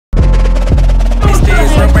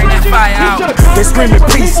cry out. They screaming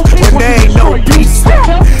peace when there ain't no peace.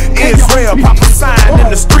 Israel prophesying in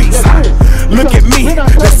the streets. Look at me,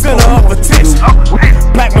 the center of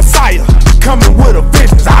attention. Black Messiah coming with a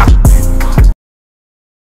vengeance.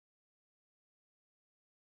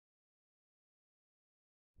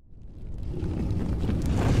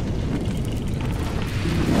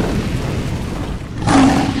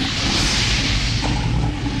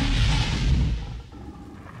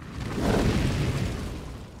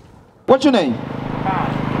 What's your name?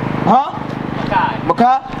 Makai. Huh? Makai.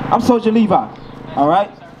 Makai? I'm Soldier Levi.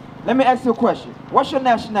 Alright? Let me ask you a question. What's your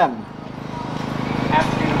nationality?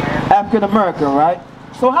 African American. African American, right?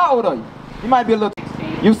 So how old are you? You might be a little...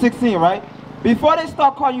 16. You 16, right? Before they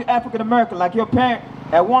start calling you African American, like your parent,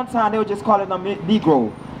 at one time they were just calling them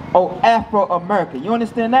Negro or Afro American. You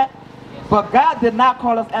understand that? Yes. But God did not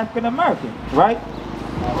call us African American, right?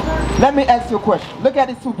 Let me ask you a question. Look at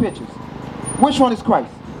these two pictures. Which one is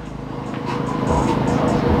Christ?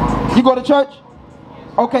 You go to church?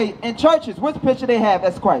 Okay, in churches, which picture they have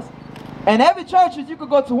as Christ? In every church, you could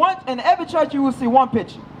go to one, in every church you will see one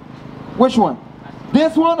picture. Which one?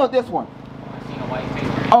 This one or this one? I seen a white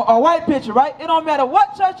picture. Oh, a white picture, right? It don't matter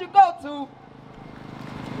what church you go to,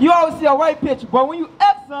 you always see a white picture. But when you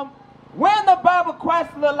ask them, where in the Bible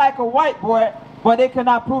Christ look like a white boy, but they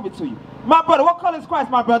cannot prove it to you. My brother, what color is Christ,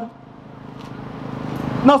 my brother?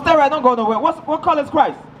 No, stay right, don't go nowhere. What color is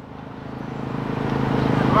Christ?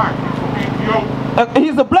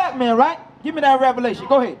 He's a black man, right? Give me that revelation.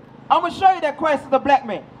 Go ahead. I'm going to show you that Christ is a black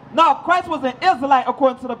man. Now, Christ was an Israelite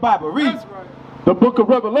according to the Bible. Read. The book of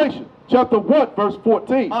Revelation, chapter 1, verse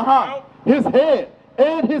 14. His head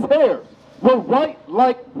and his hairs were white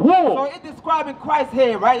like wool. So it's describing Christ's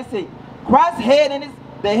head, right? It says Christ's head and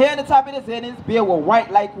the hair on the top of his head and his beard were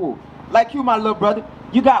white like wool. Like you, my little brother,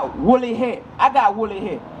 you got woolly hair. I got woolly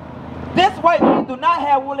hair. This white man do not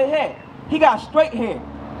have woolly hair. He got straight hair.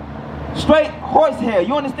 Straight horse hair.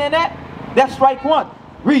 You understand that? That's strike one.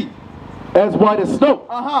 Read. As white as snow.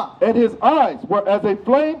 And his eyes were as a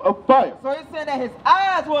flame of fire. So it's saying that his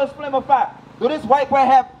eyes were a flame of fire. Do this white boy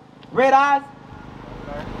have red eyes?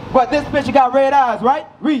 But this picture got red eyes, right?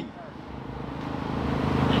 Read.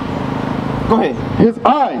 Go ahead. His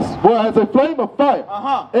eyes were as a flame of fire.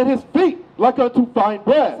 And his feet like unto fine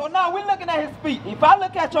brass. So now we're looking at his feet. If I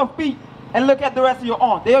look at your feet and look at the rest of your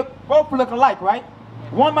arm, they both look alike, right?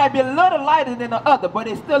 One might be a little lighter than the other, but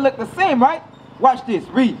they still look the same, right? Watch this.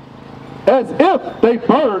 Read. As if they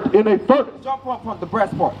burned in a furnace. Jump up from the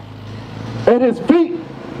breast part. And his feet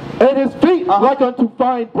like unto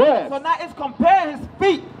fine brass. So now it's comparing his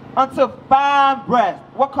feet unto fine brass.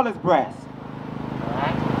 What color is brass?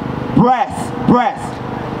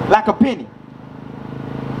 Brass. Like a penny.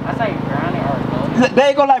 That's like brown or gold. There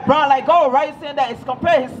you go, like brown, like gold, right? It's saying that it's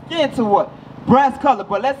comparing his skin to what? Brass color.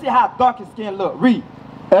 But let's see how dark his skin look. Read.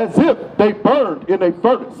 As if they burned in a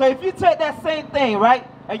furnace. So if you take that same thing, right,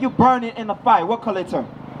 and you burn it in the fire, what color it turn?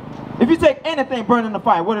 If you take anything burn in the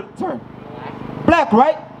fire, what it turn? Black,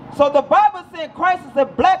 right? So the Bible is saying Christ is a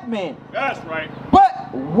black man. That's right.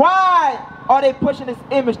 But why are they pushing this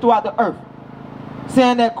image throughout the earth?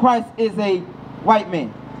 Saying that Christ is a white man.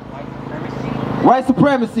 White supremacy. White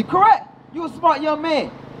supremacy, correct. You a smart young man.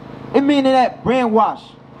 It meaning that brainwash.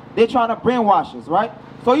 They're trying to brainwash us, right?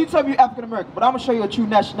 So you tell me you're African American, but I'm going to show you a true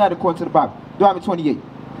nationality according to the Bible. Deuteronomy 28.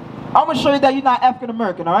 I'm going to show you that you're not African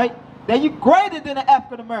American, all right? That you're greater than an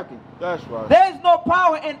African American. That's right. There is no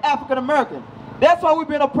power in African American. That's why we've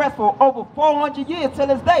been oppressed for over 400 years till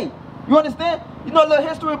this day. You understand? You know a little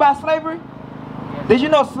history about slavery? Yes. Did you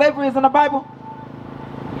know slavery is in the Bible?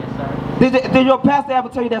 Yes, sir. Did your pastor ever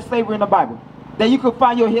tell you that slavery in the Bible? That you could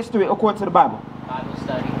find your history according to the Bible? Bible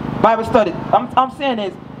study. Bible study. I'm saying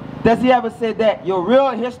is, does he ever say that your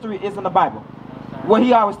real history is in the Bible? No, sir. What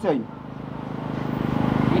he always tell you?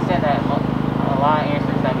 He said that a lot of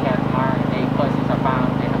answers that we have in modern day questions are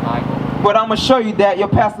found in the Bible. But I'm going to show you that your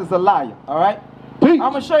pastor's a liar, all right? I'm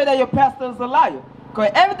going to show you that your pastor is a liar.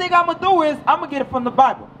 Because everything I'm going to do is, I'm going to get it from the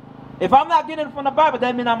Bible. If I'm not getting it from the Bible,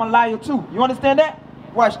 that means I'm a liar too. You understand that?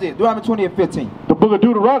 Watch this. Deuteronomy 28:15. The book of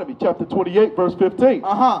Deuteronomy, chapter 28, verse 15.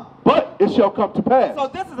 But it shall come to pass. So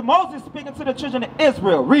this is Moses speaking to the children of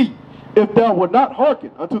Israel. Read. If thou wilt not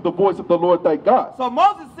hearken unto the voice of the Lord thy God. So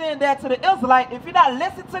Moses saying that to the Israelite, if you not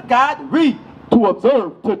listen to God, read. To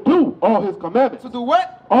observe, to do all his commandments. To do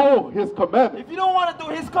what? All his commandments. If you don't want to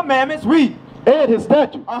do his commandments, read. And his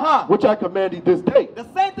statutes, which I command thee this day. The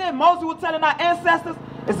same thing Moses was telling our ancestors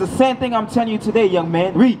is the same thing I'm telling you today, young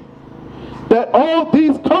man. Read. That all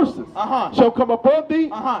these curses shall come upon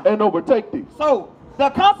thee and overtake thee. So the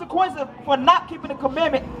consequences for not keeping the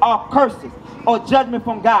commandment are curses or judgment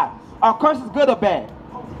from God. Are curses good or bad?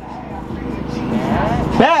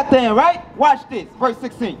 Bad thing, right? Watch this, verse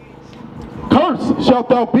 16. Cursed shalt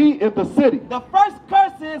thou be in the city. The first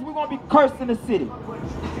curse is we're going to be cursed in the city.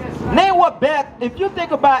 Name what bad, if you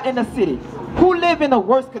think about in the city, who live in the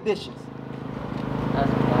worst conditions?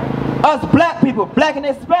 Us black people, black and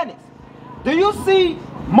Hispanics. Do you see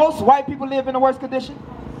most white people live in the worst condition?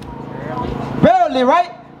 Barely,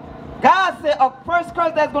 right? God said a first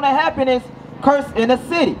curse that's going to happen is curse in the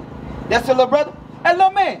city. That's your little brother. Hey,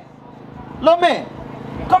 little man. Little man.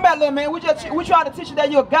 Come back, little man. We trying to teach you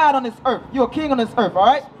that you're a God on this earth. You're a king on this earth, all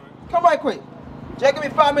right? Come right quick. Just give me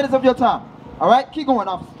 5 minutes of your time. All right? Keep going,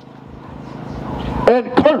 officer. And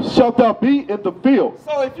cursed shalt thou be in the field.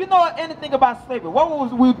 So if you know anything about slavery, what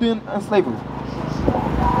was we doing in slavery? Doing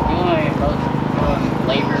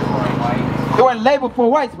labor for whites. Doing labor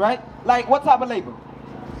for whites, right? Like what type of labor?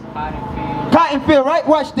 Cotton field. Cotton field, right?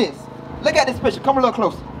 Watch this. Look at this picture. Come a little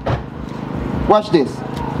closer. Watch this.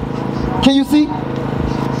 Can you see?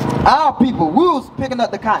 Our people, we was picking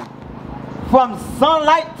up the cotton from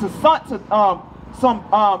sunlight to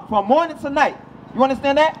from morning to night. You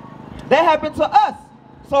understand that? That happened to us.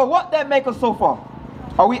 So what that make us so far?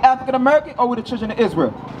 Are we African American or we the children of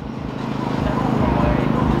Israel? I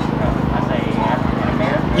say African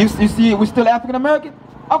American. You see, we still African American?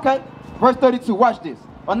 Okay. Verse 32. Watch this.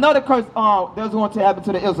 Another curse that's going to happen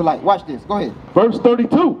to the Israelite. Watch this. Go ahead. Verse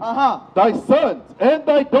 32. Uh-huh. Thy sons and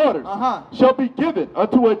thy daughters shall be given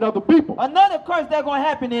unto another people. Another curse that's going to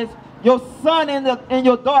happen is your son and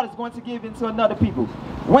your daughter is going to give into another people.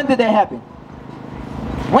 When did that happen?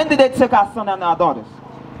 When did they take our son and our daughters?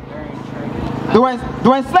 During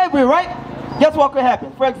slavery, right? Guess what could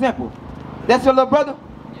happen? For example, that's your little brother?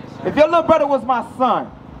 Yes, if your little brother was my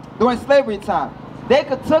son during slavery time, they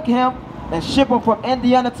could took him and ship him from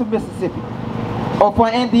Indiana to Mississippi, or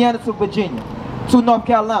from Indiana to Virginia, to North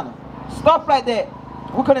Carolina. Stuff like that,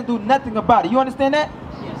 we couldn't do nothing about it. You understand that?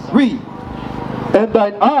 Yes, sir. Read. And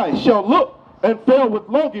thine eyes shall look and fail with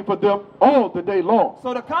longing for them all the day long.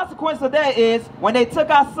 So the consequence of that is, when they took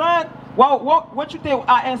our son, what you think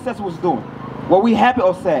our ancestors was doing? Were we happy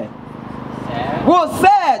or sad? Sad. We were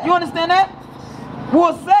sad. You understand that? We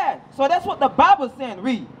were sad. So that's what the Bible is saying.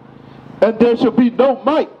 Read. And there shall be no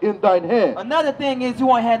might in thine hand. Another thing is you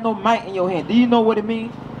won't have no might in your hand. Do you know what it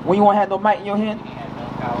means when you won't have no might in your hand? We have no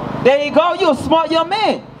power. There you go. You're a smart young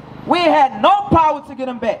man. We ain't had no power to get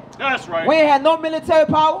them back. That's right. We ain't had no military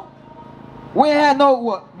power. We ain't had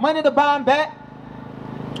no money to buy them back.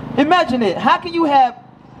 Imagine it. How can you have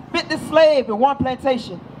 50 slaves in one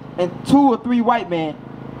plantation and 2 or 3 white men,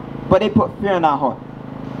 but they put fear in our heart?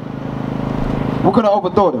 We could have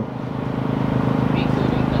overthrown them. We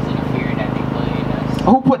couldn't because of the fear that they put in us.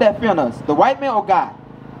 Who put that fear in us? The white man or God?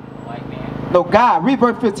 White man. No, God. Read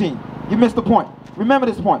verse 15. You missed the point. Remember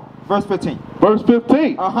this point. Verse 15. Verse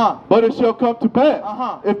 15. But it shall come to pass,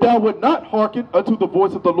 if thou wilt not hearken unto the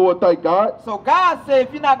voice of the Lord thy God. So God said,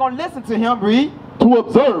 if you're not going to listen to him, read. To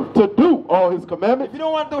observe, to do all his commandments. If you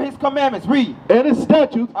don't want to do his commandments, read. And his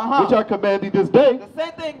statutes, which I command thee this day. The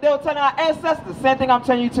same thing they were telling our ancestors, the same thing I'm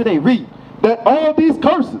telling you today. Read. That all these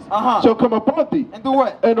curses shall come upon thee. And do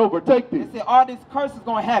what? And overtake thee. They said all these curses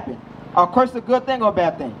going to happen. Are curses a good thing or a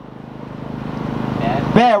bad thing?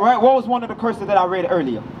 Bad. Bad, right? What was one of the curses that I read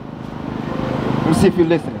earlier? Let me see if you're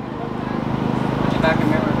listening. If I can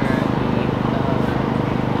remember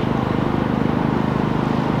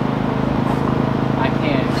I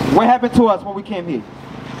can't. What happened to us when we came here?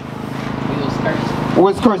 We was cursed. We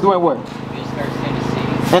was cursed doing what? We was cursed in the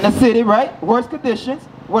city. In the city, right? Worst conditions.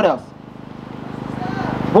 What else?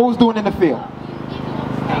 What was doing in the field?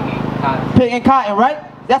 Picking cotton. Picking cotton, right?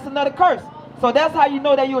 That's another curse. So that's how you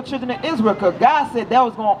know that you're children of Israel, because God said that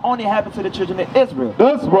was going to only happen to the children of Israel.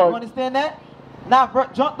 That's right. You understand that? Now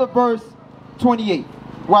jump to verse 28.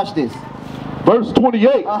 Watch this. Verse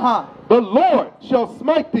 28. The Lord shall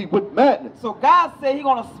smite thee with madness. So God said he's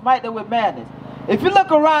going to smite them with madness. If you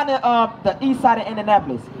look around the east side of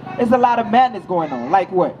Indianapolis, there's a lot of madness going on. Like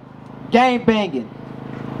what? Gang banging.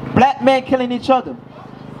 Black men killing each other.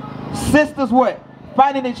 Sisters what?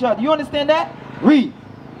 Fighting each other. You understand that? Read.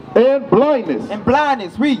 And blindness. And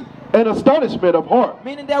blindness. Read. And astonishment of heart.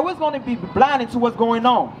 Meaning that we're going to be blinded to what's going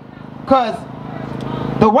on. Because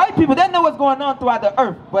the white people, they know what's going on throughout the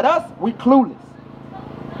earth. But us, we clueless.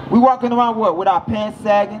 We walking around what? With our pants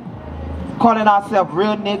sagging. Calling ourselves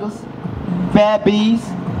real niggas. Bad bees.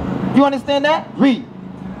 You understand that? Read.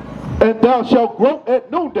 And thou shalt grope at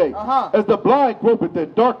noonday, as the blind gropeth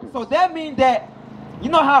in darkness. So that means that, you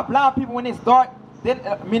know how blind people, when it's dark,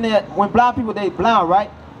 meaning that when blind people, they blind, right?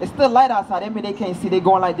 It's still light outside. That means they can't see. They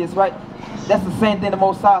going like this, right? That's the same thing the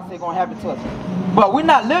Most High said going to happen to us. But we're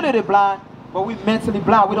not literally blind. but we mentally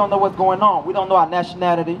blind. We don't know what's going on. We don't know our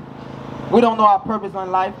nationality. We don't know our purpose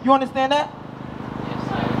in life. You understand that? Yes,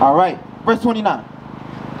 sir. All right. Verse 29.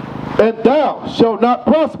 And thou shalt not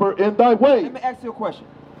prosper in thy ways. Let me ask you a question.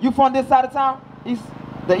 You from this side of town?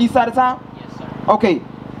 The east side of town? Yes, sir. Okay.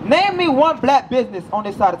 Name me one black business on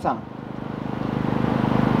this side of town.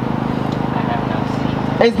 I have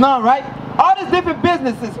not seen. It's none, right? All these different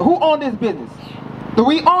businesses, who own this business? Do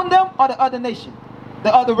we own them or the other nation?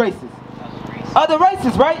 The other races? Other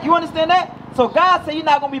races, right? You understand that? So God said you're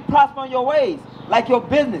not going to be prosperous in your ways, like your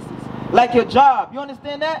businesses, like your job. You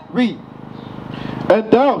understand that? Read. And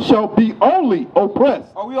thou shalt be only oppressed.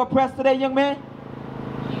 Are we oppressed today, young man?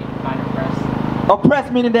 Kind of oppressed.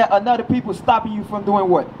 Oppressed meaning that another people stopping you from doing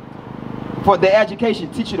what? For their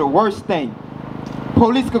education, teach you the worst thing.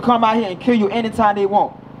 Police could come out here and kill you anytime they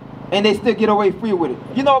want, and they still get away free with it.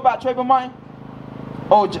 You know about Trayvon Martin?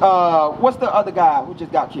 Oh, what's the other guy who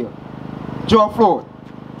just got killed? George Floyd.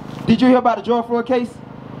 Did you hear about the George Floyd case?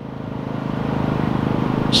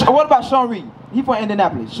 What about Sean Reed? He from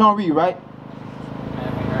Indianapolis. Sean Reed, right? I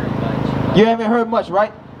haven't heard much. You haven't heard much,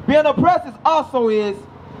 right? Being oppressed also is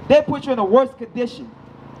they put you in a worse condition.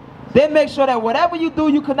 They make sure that whatever you do,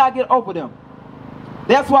 you cannot get over them.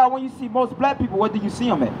 That's why when you see most black people, where do you see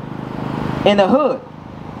them at? In the hood,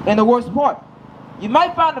 in the worst part. You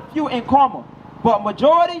might find a few in Carmel, but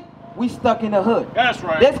majority, we stuck in the hood. That's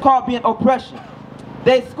right. That's called being oppression.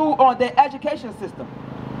 They school on their education system.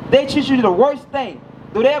 They teach you the worst thing.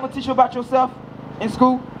 Do they ever teach you about yourself in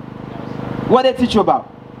school? What they teach you about?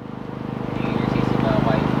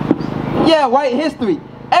 Yeah, white history.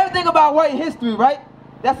 Everything about white history, right?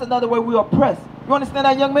 That's another way we oppress. You understand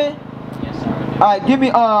that, young man? Yes, sir. All right, give me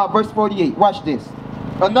verse 48. Watch this.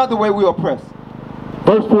 Another way we oppress.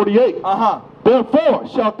 Verse 48. Uh-huh. Therefore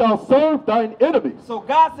shalt thou serve thine enemies. So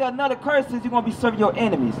God said another curse is you're going to be serving your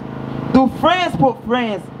enemies. Do friends put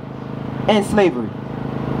friends in slavery?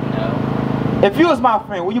 No. If you was my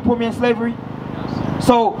friend, will you put me in slavery? No, sir.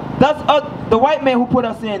 So that's the white man who put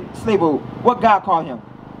us in slavery. What God called him?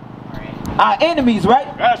 Right. Our enemies,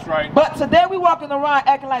 right? That's right. But today we walking around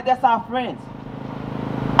acting like that's our friends.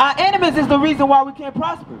 Our enemies is the reason why we can't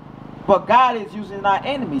prosper. But God is using our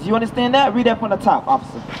enemies. You understand that? Read that from the top,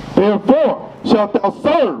 officer. Therefore shalt thou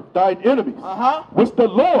serve thine enemies, which the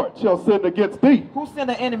Lord shall send against thee. Who sent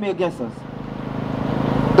an enemy against us?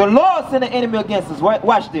 The Lord sent an enemy against us.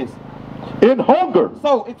 Watch this. In hunger.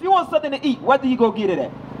 So if you want something to eat, where do you go get it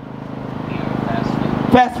at? Fast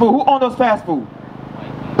food. Fast food. Who owns those fast food?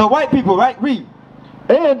 The white people, right? Read.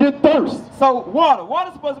 And in thirst. So water.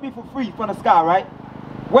 Water's supposed to be for free from the sky, right?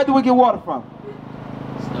 Where do we get water from?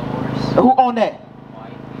 Stores. Who own that?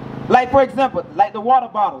 White. Like for example, like the water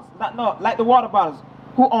bottles. Like the water bottles.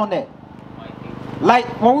 Who own that? White people. Like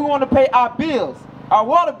when we want to pay our bills, our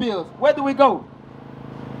water bills, where do we go?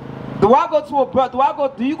 Do I go to a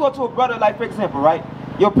brother? Do you go to a brother, like for example, right?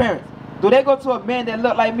 Your parents. Do they go to a man that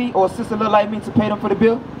look like me or a sister look like me to pay them for the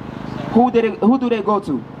bill? Who do they go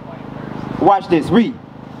to? White person. Watch this. Read.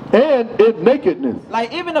 And in nakedness.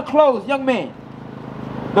 Like even the clothes, young man.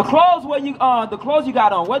 The clothes the clothes you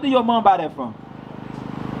got on, where do your mom buy that from?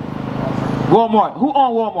 Walmart. Who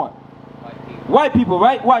own Walmart? White people. White people,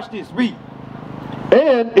 right? Watch this. Read.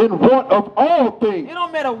 And in want of all things. It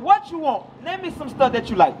don't matter what you want. Name me some stuff that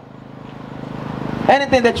you like.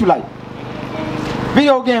 Anything that you like.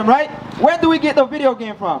 Video game, right? Where do we get the video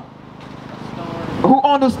game from? Store. Who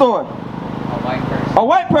own the store? A white person. A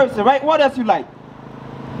white person, right? What else you like?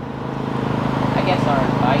 I guess our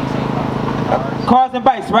bikes and cars. Cars and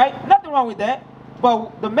bikes, right? Nothing wrong with that.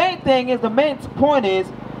 But the main point is,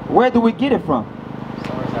 where do we get it from?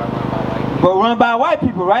 Stores are run by white people. But run by white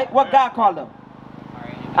people, right? What God called them?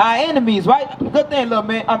 Our enemies, right? Good thing, little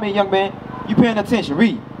man. I mean, young man. You paying attention?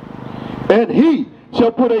 Read. And he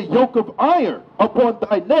shall put a yoke of iron upon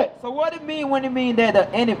thy neck. So what it mean when it mean that the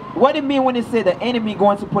enemy? What it mean when it said the enemy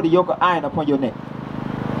going to put a yoke of iron upon your neck?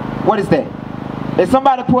 What is that? If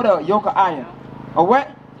somebody put a yoke of iron, or what?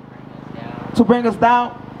 To bring us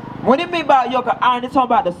down. When it mean by a yoke of iron, it's talking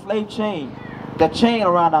about the slave chain, the chain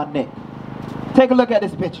around our neck. Take a look at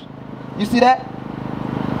this picture. You see that?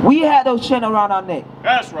 We had those chains around our neck.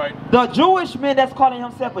 That's right. The Jewish man that's calling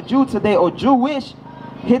himself a Jew today, or Jewish,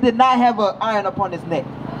 he did not have an iron upon his neck.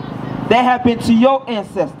 That happened to your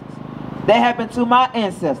ancestors. That happened to my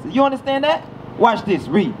ancestors. You understand that? Watch this.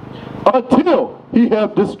 Read. Until he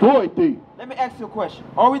have destroyed thee. Let me ask you a question.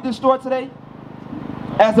 Are we destroyed today?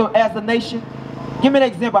 As a nation? Give me an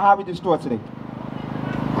example of how we destroyed today.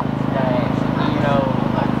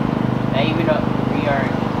 Even though we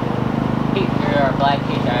are black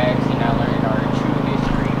kids, I actually not learning our true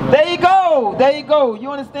history. There you go. There you go.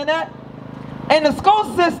 You understand that? In the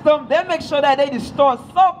school system, they make sure that they destroy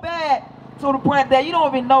so bad to the point that you don't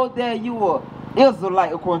even know that you are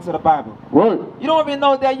Israelite according to the Bible. Right. You don't even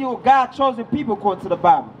know that you are God chosen people according to the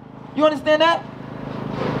Bible. You understand that?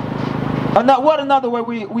 What another way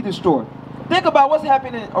we destroy? Think about what's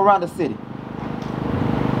happening around the city.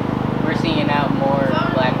 We're seeing out more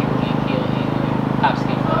black people get killed in cops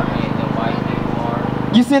getting arrested than white people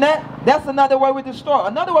are. You see that? That's another way we destroy.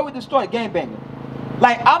 Another way we destroy gangbanging.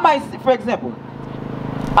 Like I might, for example,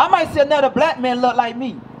 I might see another black man look like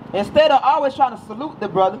me. Instead of always trying to salute the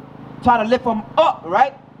brother, trying to lift him up,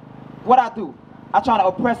 right? What I do? I try to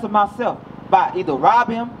oppress him myself by either rob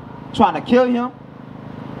him, trying to kill him.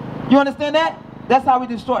 You understand that? That's how we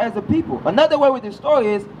destroy as a people. Another way we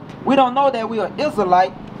destroy is we don't know that we are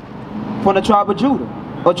Israelite from the tribe of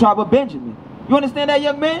Judah or tribe of Benjamin. You understand that,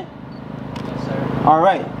 young man? Yes, sir. All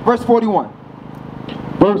right. Verse 41.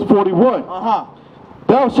 Verse 41. Uh-huh.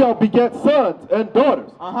 Thou shalt beget sons and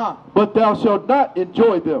daughters, Uh-huh. but thou shalt not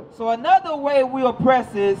enjoy them. So another way we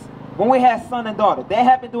oppress is when we have son and daughter. That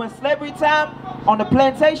happened during slavery time on the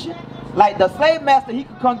plantation. Like the slave master, he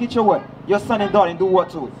could come get your what? Your son and daughter and do what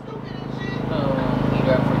to it?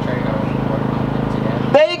 Either up for trade or work them to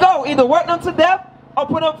death. There you go. Either work them to death or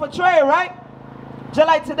put them for trade, right? Just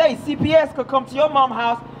like today, CPS could come to your mom's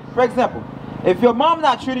house. For example, if your mom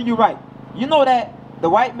not treating you right, you know that the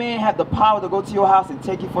white man have the power to go to your house and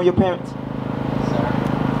take you from your parents. Sir.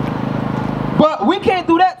 But we can't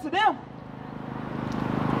do that to them.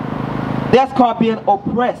 That's called being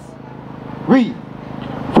oppressed. Read.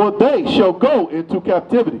 For they shall go into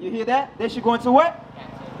captivity. You hear that? They should go into what?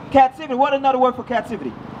 Captivity. What another word for captivity?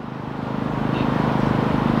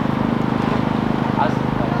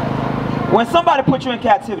 When somebody put you in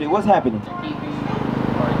captivity, what's happening?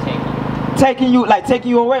 Taking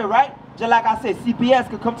you away, right? Just like I said, CPS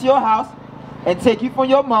could come to your house and take you from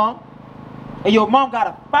your mom, and your mom got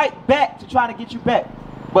to fight back to try to get you back.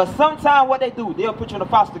 But sometimes what they do, they'll put you in a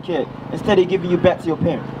foster care instead of giving you back to your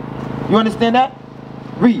parents. You understand that?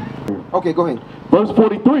 Read. Okay, go ahead. Verse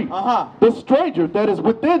 43. Uh-huh. The stranger that is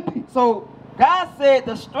within thee. So God said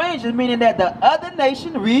the stranger, meaning that the other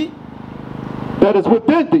nation, read. That is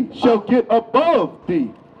within thee shall get above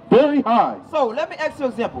thee very high. So let me ask you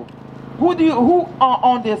an example. Who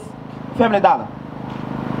on this Family Dollar?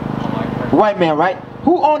 White man, right?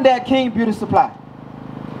 Who owned that King Beauty Supply?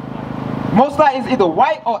 Most likely it's either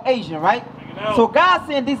white or Asian, right? So God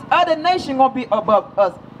saying this other nation gonna be above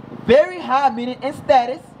us. Very high, meaning in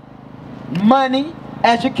status, money,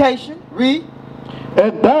 education, read.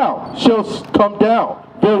 And thou shalt come down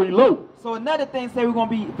very low. So another thing say we're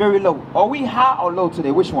gonna be very low. Are we high or low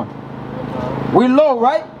today? Which one? We low,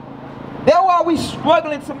 right? That's why we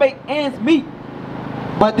struggling to make ends meet.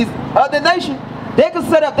 But this other nation, they can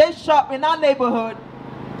set up their shop in our neighborhood,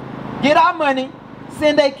 get our money,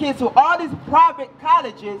 send their kids to all these private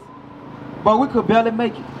colleges, but we could barely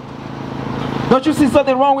make it. Don't you see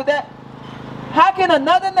something wrong with that? How can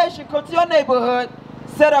another nation come to your neighborhood,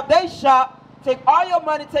 set up their shop, take all your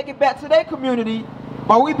money, take it back to their community,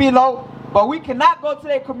 but we be low, but we cannot go to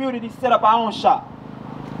their community, set up our own shop.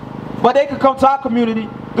 But they could come to our community,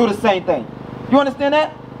 do the same thing. You understand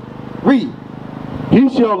that? Read. He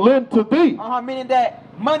shall lend to thee. Meaning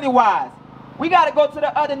that money-wise, we got to go to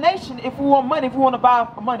the other nation if we want money, if we want to buy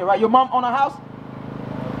money, right? Your mom own a house?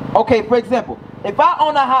 Okay, for example, if I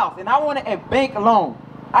own a house and I want a bank loan,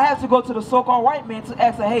 I have to go to the so-called white man to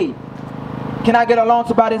ask her, hey, can I get a loan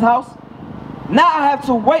to buy this house? Now I have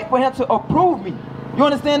to wait for him to approve me. You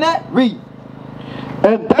understand that? Read.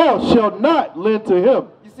 And thou shalt not lend to him.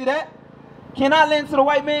 You see that? Can I lend to the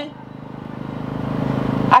white man?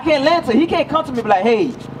 I can't lend to him. He can't come to me and be like,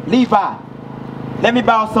 hey, Levi, let me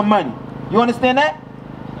borrow some money. You understand that?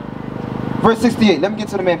 Verse 68. Let me get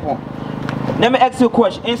to the main point. Let me ask you a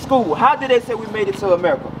question. In school, how did they say we made it to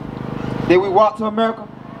America? Did we walk to America?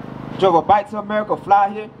 Drove a bike to America? Fly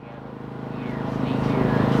here?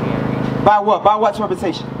 By what? By what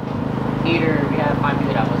interpretation? Either we had to find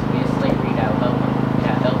people that was in slavery that would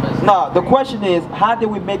help us. No, the question is, how did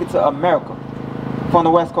we make it to America from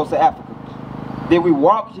the west coast of Africa? Did we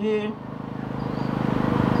walk here?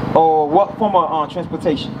 Or what form of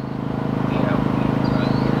transportation?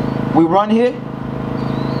 We run here?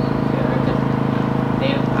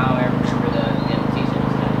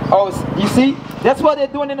 Oh, you see? That's what they're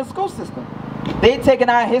doing in the school system. They're taking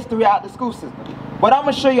our history out of the school system. But I'm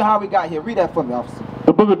going to show you how we got here. Read that for me, officer.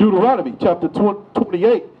 The book of Deuteronomy, chapter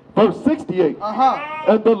 28, verse 68.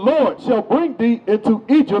 And the Lord shall bring thee into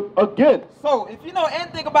Egypt again. So, if you know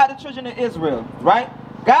anything about the children of Israel, right?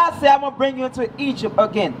 God said, I'm going to bring you into Egypt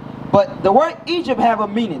again. But the word Egypt have a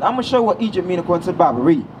meaning. I'm going to show you what Egypt means according to the Bible.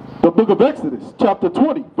 Read. The book of Exodus, chapter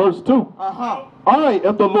 20, verse 2. I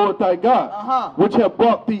am the Lord thy God, which have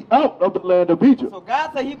brought thee out of the land of Egypt. So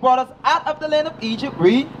God said he brought us out of the land of Egypt.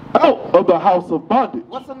 Read. Out of the house of bondage.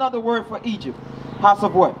 What's another word for Egypt? House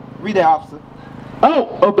of what? Read that, officer.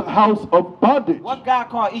 Out of the house of bondage. What God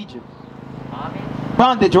called Egypt?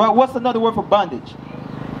 Bondage, right? What's another word for bondage?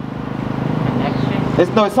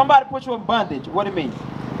 It's no, somebody put you in bondage. What do it mean?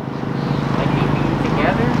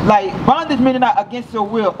 Like bondage meaning not against your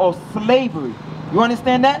will or slavery. You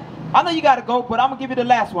understand that? I know you got to go, but I'm going to give you the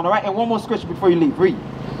last one, all right? And one more scripture before you leave. Read.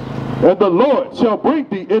 And the Lord shall bring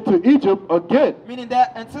thee into Egypt again. Meaning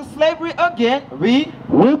that into slavery again. Read.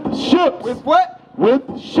 With ships. With what?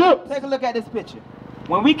 With ships. Take a look at this picture.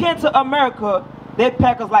 When we came to America, they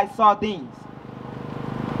pack us like sardines.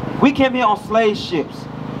 We came here on slave ships.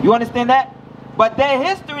 You understand that? But their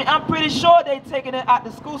history, I'm pretty sure they taking it out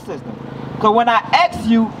the school system. Because when I asked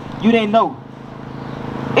you, you didn't know.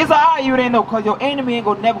 It's alright you didn't know, because your enemy ain't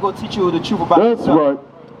gonna never go teach you the truth about That's right.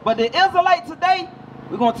 But the Israelite today,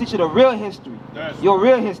 we're gonna teach you the real history. Your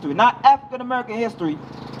real history. Not African American history,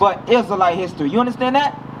 but Israelite history. You understand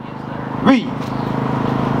that? Read.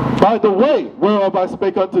 By the way whereof I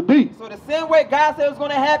spake unto thee. So the same way God said it was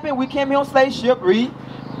gonna happen, we came here on slave ship. Read.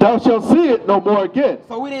 Thou shalt see it no more again.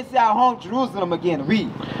 So we didn't see our home Jerusalem again. Read.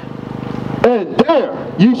 And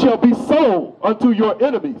there ye shall be sold unto your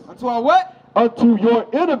enemies. Unto our what? Unto your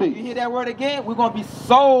enemies. You hear that word again? We're going to be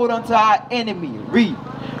sold unto our enemy. Read.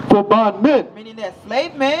 For bondmen. Meaning that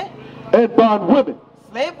slave man. And bondwomen.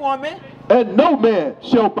 Slave woman. And no man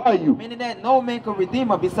shall buy you. Meaning that no man can redeem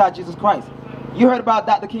her besides Jesus Christ. You heard about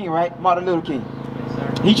Dr. King, right? Martin Luther King.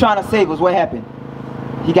 Yes, sir. He trying to save us. What happened?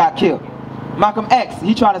 He got killed. Malcolm X.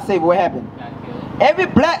 He trying to save us. What happened? Got killed. Every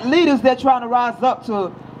black leaders that trying to rise up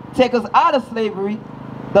to take us out of slavery,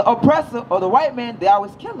 the oppressor or the white man, they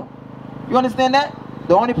always kill him. You understand that?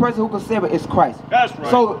 The only person who can save it is Christ. That's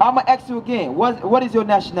right. So I'm going to ask you again, what is your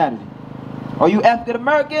nationality? Are you African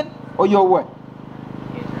American or you're what?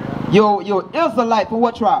 Israel. You're Israelite from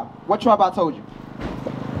what tribe? What tribe I told you?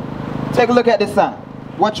 Take a look at this sign.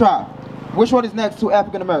 What tribe? Which one is next to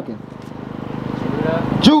African American?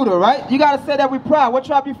 Judah. Judah, right? You got to say that with pride. What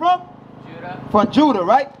tribe you from? Judah. From Judah,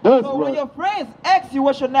 right? That's so when right. your friends ask you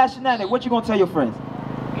what's your nationality, what you going to tell your friends?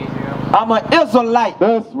 Israel. I'm an Israelite.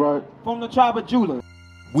 That's right. From the tribe of Judah.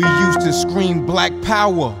 We used to scream black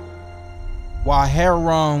power while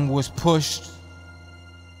Heron was pushed.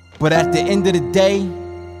 But at the end of the day,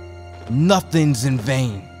 nothing's in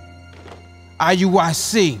vain.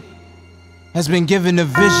 IUIC has been given a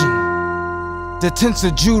vision. The tents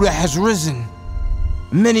of Judah has risen.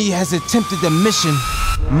 Many has attempted the mission.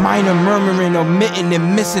 Minor murmuring, omitting,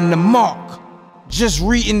 and missing the mark. Just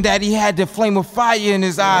reading that he had the flame of fire in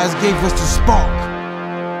his eyes gave us the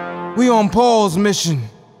spark. We on Paul's mission.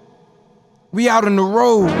 We out on the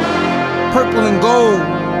road, purple and gold.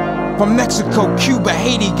 From Mexico, Cuba,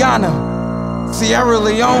 Haiti, Ghana, Sierra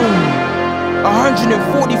Leone.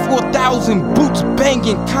 144,000 boots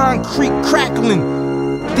banging, concrete crackling.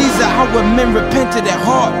 These are our men repented at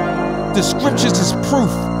heart. The scriptures is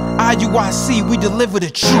proof. IUIC, we deliver the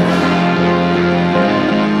truth.